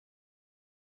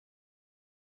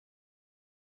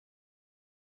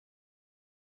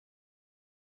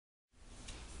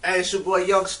Hey, it's your boy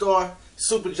Young Star,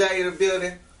 Super J in the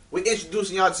building. We're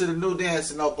introducing y'all to the new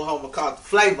dance in Oklahoma called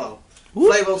FlavO.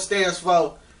 FlavO stands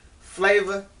for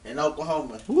Flavor in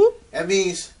Oklahoma. Whoop. That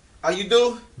means, how you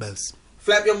do? Best.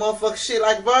 Flap your motherfucking shit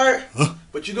like a bird,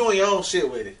 but you doing your own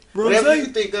shit with it. Whatever you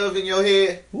can think of in your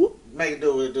head, make it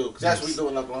do what it do. Because that's what we do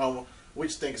in Oklahoma. We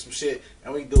just think of some shit,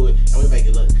 and we do it, and we make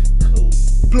it look cool.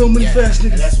 Blow money fast,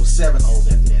 nigga. And that's what 7 O's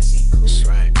after that shit. Cool. That's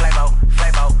right. FlavO,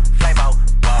 FlavO, FlavO,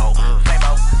 whoa.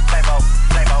 FlavO, FlavO,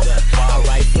 FlavO, whoa.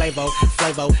 Alright,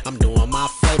 FlavO, I'm doing my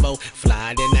FlavO.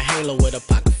 Flying in the halo with a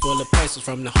pocket full of pesos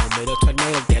from the home of the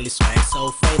tornado. Daily swag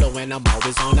so fatal, and I'm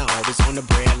always on the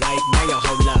bread like mayo.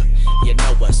 Hold up, you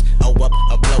know us, oh up,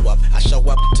 or blow up. I show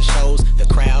up to shows, the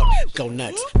crowd go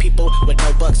nuts. People with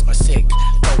no bucks are sick,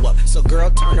 throw up. So girl,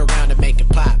 turn around and make it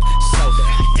pop. Soda.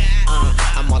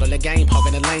 I'm all in the game,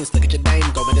 hogging the lanes. Look at your name,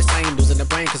 going the same, losing the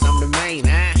brain, cause I'm the main.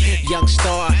 Young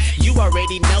Star, you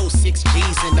already know 6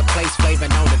 G's in the place,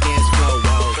 flavin' on the dance floor.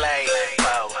 Whoa.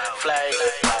 FlavO,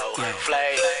 FlavO,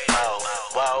 FlavO,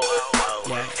 whoa,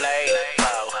 whoa, FlavO,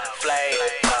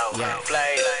 FlavO,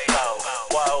 FlavO,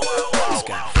 whoa, whoa. Let's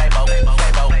go. FlavO,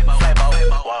 FlavO, FlavO,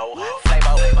 whoa.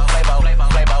 FlavO, FlavO,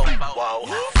 FlavO, whoa.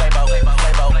 FlavO,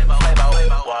 FlavO, FlavO,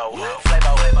 whoa.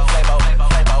 FlavO, FlavO,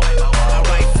 FlavO.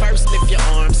 Alright, first lift your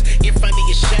arms in front of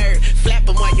your shirt. Flap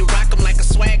them while you rock them like a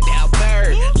swagged out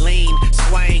bird. Lean,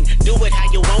 swing, do it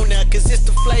how you wanna, cause it's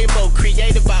the FlavO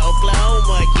created by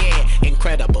Oklahoma. Yeah,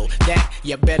 incredible, that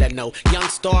you better know. Young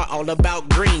Star all about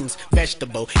greens,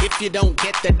 vegetable. If you don't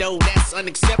get the dough, that's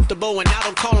unacceptable. And I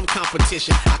don't call them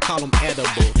competition, I call them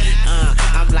edible.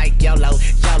 I'm like YOLO,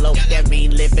 that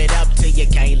mean live it up till you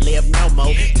can't live no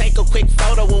more. Take a quick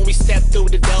photo when we step through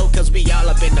the door, cause we all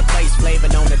up in the place,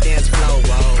 flavin' on the dance floor.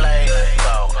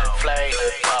 FlavO,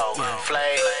 FlavO,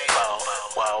 FlavO,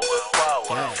 whoa,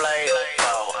 whoa, FlavO,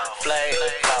 FlavO,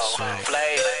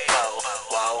 FlavO,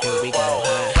 whoa, here we go.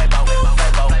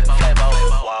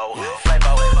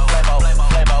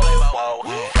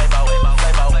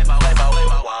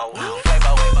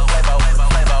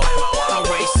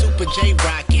 J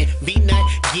rockin', V-Nut,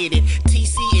 get it.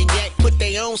 TC and Yak put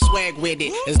their own swag with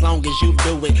it. As long as you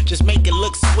do it, just make it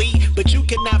look sweet. But you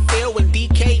cannot fail when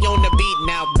DK on the beat.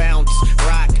 Now bounce,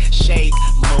 rock, shake,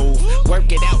 move.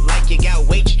 Work it out like you got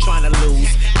weight you're trying to lose.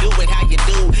 Do it how you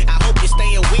do. I hope you're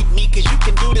staying with me, cause you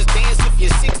can do this dance if you're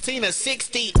 16 or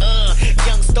 60.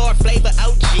 Young Star Flavor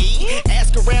OG.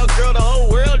 Ask around, girl, the whole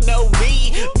world know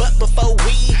me. But before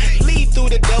we leave through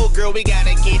the door, girl, we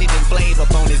gotta get it in flavor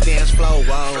up on this dance floor.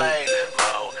 Whoa.